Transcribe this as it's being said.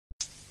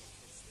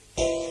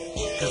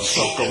and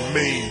suck a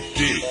mean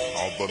dick.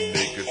 All the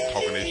niggas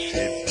talking that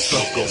shit.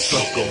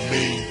 Suck a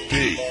mean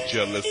dick.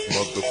 Jealous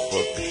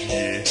motherfuckers,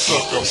 yeah.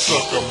 Suck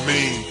a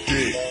mean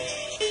dick.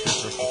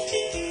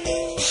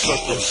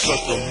 Suck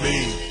a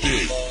mean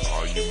dick.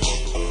 All you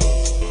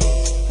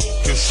motherfuckers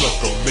can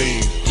suck a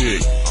mean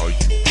dick. All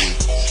you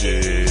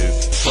bitches.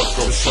 Suck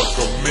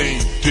a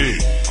mean dick.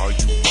 All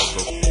you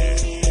motherfuckers.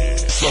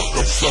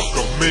 Suck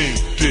a mean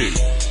dick.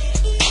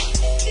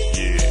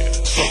 Yeah.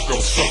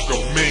 Suck a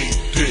mean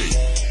dick.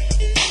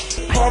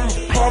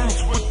 Problems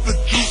with the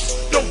juice.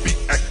 Don't be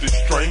acting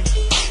strange.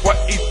 Why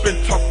even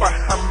talk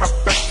behind my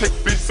back? Take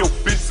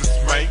business,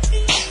 man.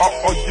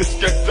 Are you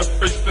scared to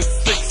face the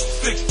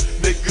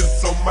 6'6"?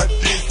 Niggas on my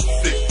dick.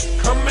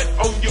 Coming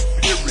on your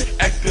period.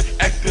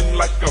 Acting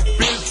like a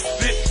bitch.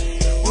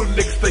 Well,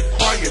 niggas stay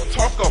quiet.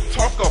 Talk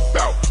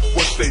about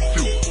what they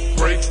do.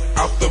 Break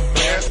out the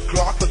mask,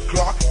 the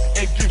clock,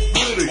 and get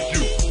rid of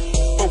you.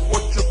 But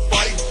what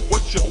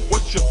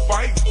you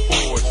fight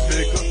for,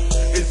 nigga?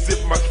 Is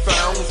it my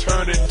sound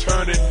turning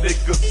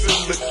niggas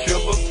into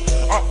killers?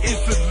 Or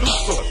is it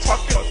Lucifer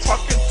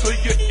talking to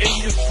you in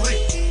your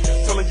sleep?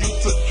 Telling you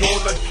to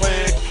join a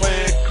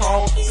clan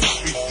called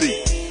CBD.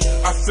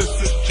 I sense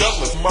it's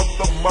jealous,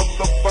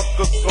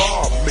 motherfuckers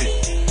are me.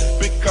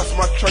 Because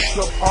my tracks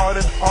are hard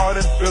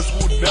and bills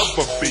will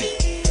never be.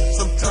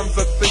 Sometimes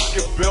I think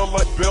if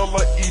Bella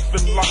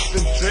even locked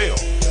in jail,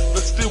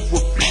 there still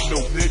would be no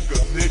nigga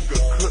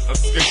could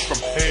escape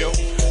from hell.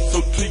 So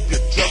to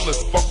your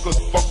jealous fuckers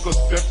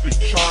that be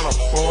tryna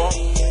farm,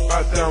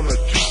 buy down the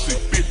juicy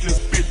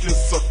bitches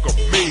suck a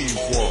mean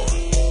one.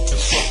 And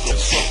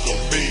suck a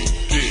mean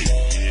dick.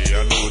 Yeah,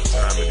 I know what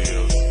time it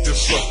is.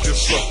 Just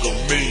suck a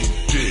mean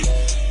dick.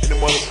 Any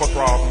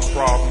motherfucker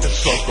problem. And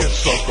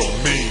suck a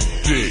mean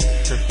dick.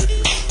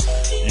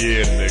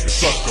 Yeah, nigga,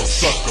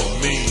 suck a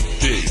mean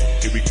dick.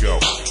 Here we go.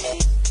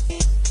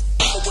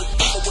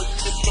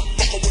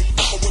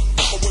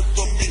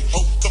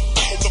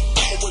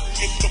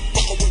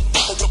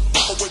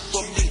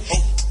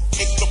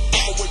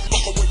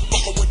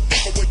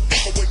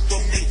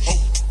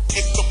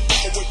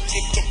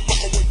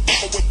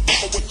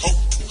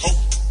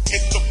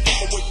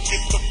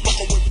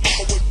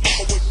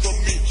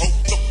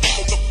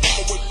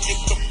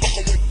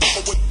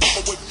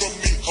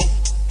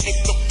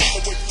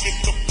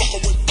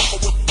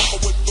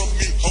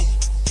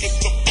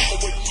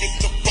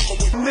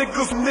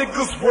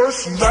 Niggas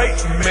worst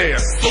nightmare,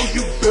 so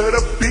you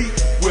better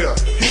beware.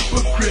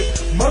 Hypocrite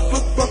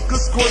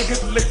motherfuckers going to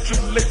get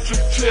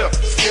electric chair.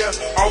 Scare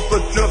all the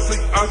jealousy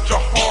out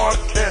your heart.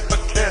 Can't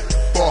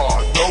bar.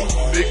 No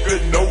nigga,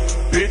 no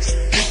bitch.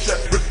 Get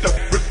that rip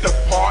the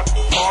part.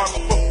 Fuck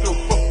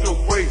the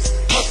waist.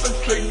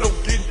 Concentrate, no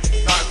getting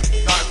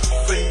not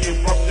saying.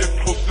 Rub your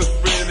closest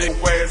friend and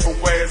ass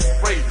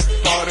spray.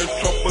 Starting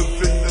troubles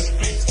in the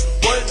streets.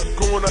 When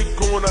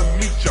gonna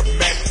meet your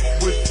match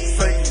with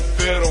Satan?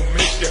 That'll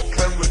make you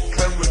climb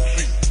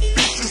retreat.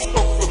 Bitches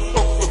fuck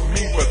with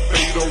me, but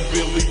they don't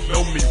really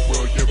know me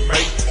well. You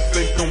may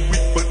think I'm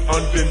weak, but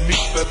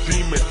underneath the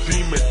demon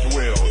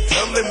dwell.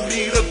 Telling me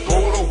to go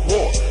to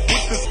war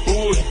with this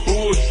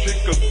bullshit,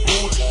 cause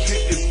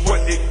bullshit is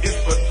what it is,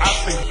 but I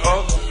think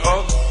of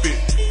it.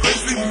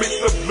 Crazy mix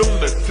of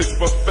lunatics,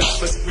 but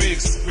faceless big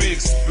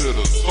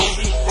spitters.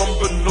 Soldiers from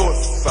the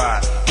north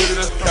side, ready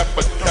to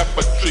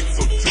kappa trick.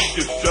 So take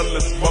your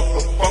jealous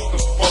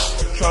motherfuckers, fuck,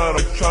 trying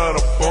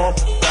to bomb,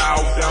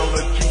 down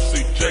a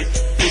juicy J.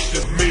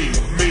 Bitches mean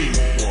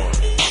one.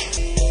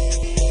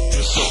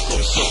 You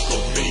suck a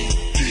mean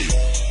dick.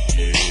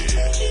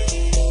 Yeah.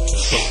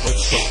 Suck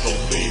a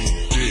mean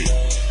dick.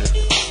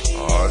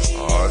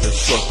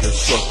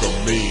 Suck a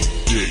mean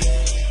dick.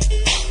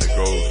 That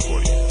goes for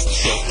you.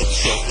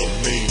 Suck a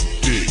mean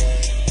dick.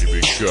 Here we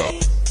go.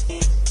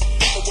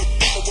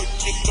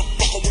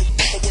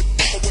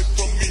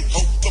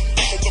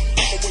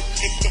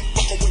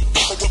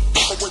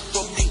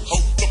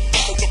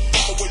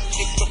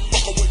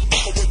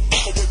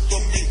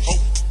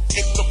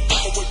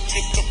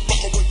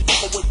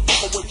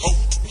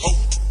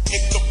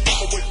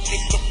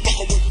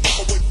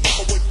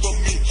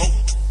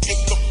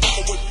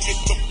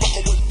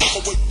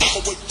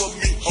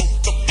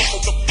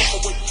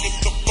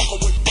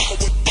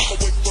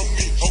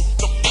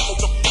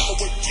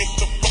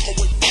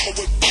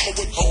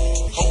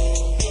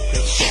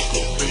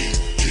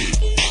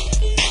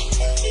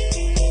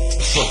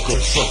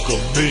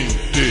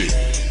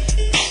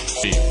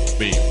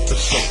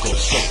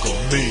 Suck a mean dick. Suck a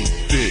mean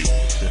dick.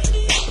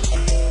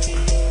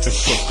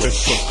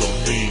 Suck a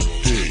mean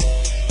dick.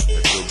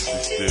 That juicy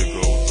still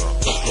goes on.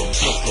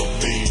 Suck a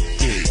mean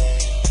dick.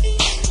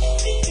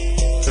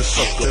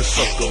 Suck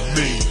a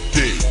mean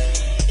dick.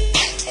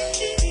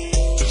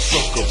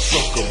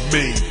 Suck a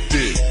mean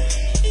dick.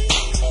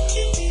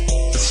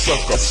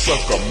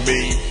 Suck a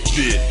mean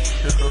dick.